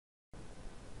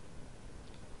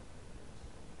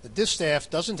The Distaff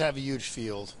doesn't have a huge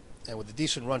field, and with a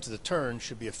decent run to the turn,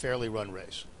 should be a fairly run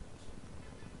race.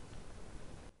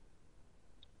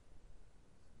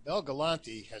 Belle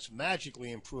Galante has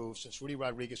magically improved since Rudy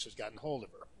Rodriguez has gotten hold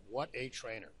of her. What a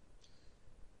trainer.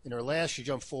 In her last, she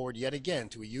jumped forward yet again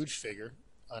to a huge figure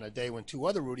on a day when two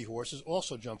other Rudy horses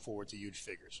also jumped forward to huge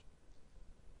figures.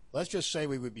 Let's just say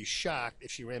we would be shocked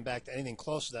if she ran back to anything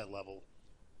close to that level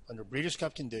under Breeders'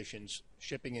 Cup conditions,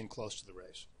 shipping in close to the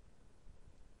race.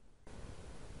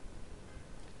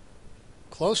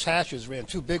 Close Hatches ran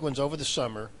two big ones over the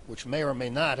summer, which may or may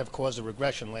not have caused a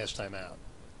regression last time out.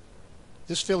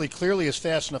 This filly clearly is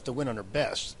fast enough to win on her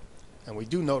best, and we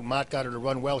do note Mott got her to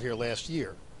run well here last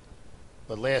year.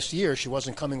 But last year she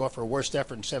wasn't coming off her worst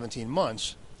effort in 17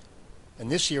 months,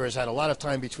 and this year has had a lot of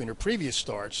time between her previous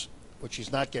starts, which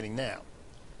she's not getting now.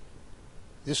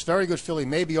 This very good filly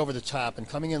may be over the top, and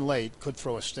coming in late could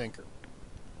throw a stinker.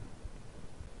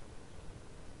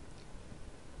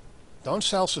 Don't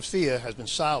Sell Sophia has been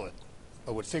solid,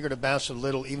 but would figure to bounce a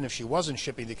little even if she wasn't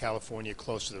shipping to California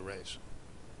close to the race.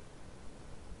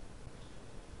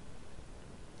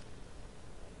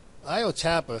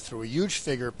 Iotapa threw a huge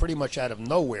figure pretty much out of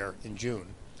nowhere in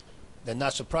June, then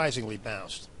not surprisingly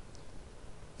bounced.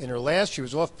 In her last, she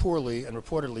was off poorly and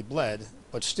reportedly bled,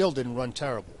 but still didn't run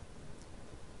terrible.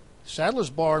 Sadler's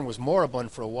Barn was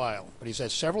moribund for a while, but he's had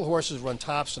several horses run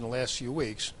tops in the last few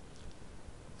weeks,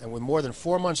 and with more than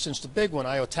 4 months since the big one,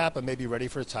 Iotapa may be ready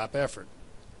for a top effort.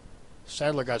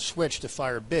 Sadler got switched to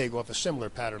Fire Big off a similar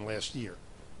pattern last year.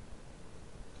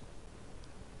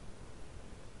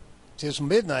 Tis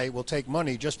Midnight will take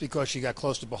money just because she got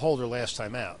close to Beholder last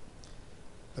time out.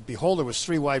 But Beholder was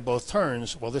 3 wide both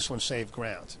turns, while this one saved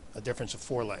ground, a difference of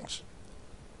 4 lengths.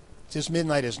 Tis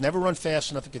Midnight has never run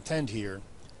fast enough to contend here,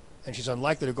 and she's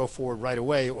unlikely to go forward right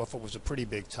away off what was a pretty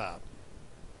big top.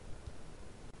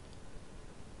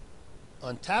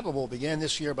 Untappable began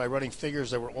this year by running figures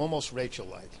that were almost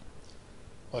Rachel-like.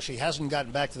 While she hasn't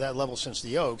gotten back to that level since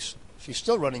the Oaks, she's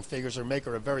still running figures that make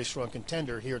her a very strong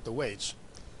contender here at the weights.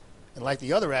 And like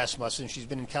the other Asmussen, she's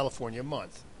been in California a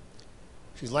month.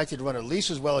 She's likely to run at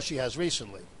least as well as she has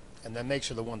recently, and that makes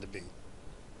her the one to beat.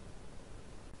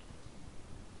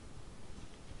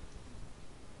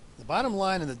 The bottom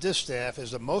line in the Distaff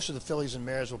is that most of the fillies and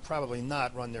mares will probably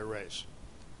not run their race.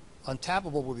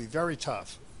 Untappable will be very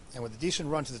tough, and with a decent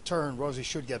run to the turn, Rosie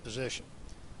should get position.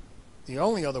 The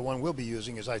only other one we'll be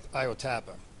using is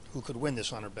Iotapa, who could win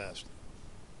this on her best.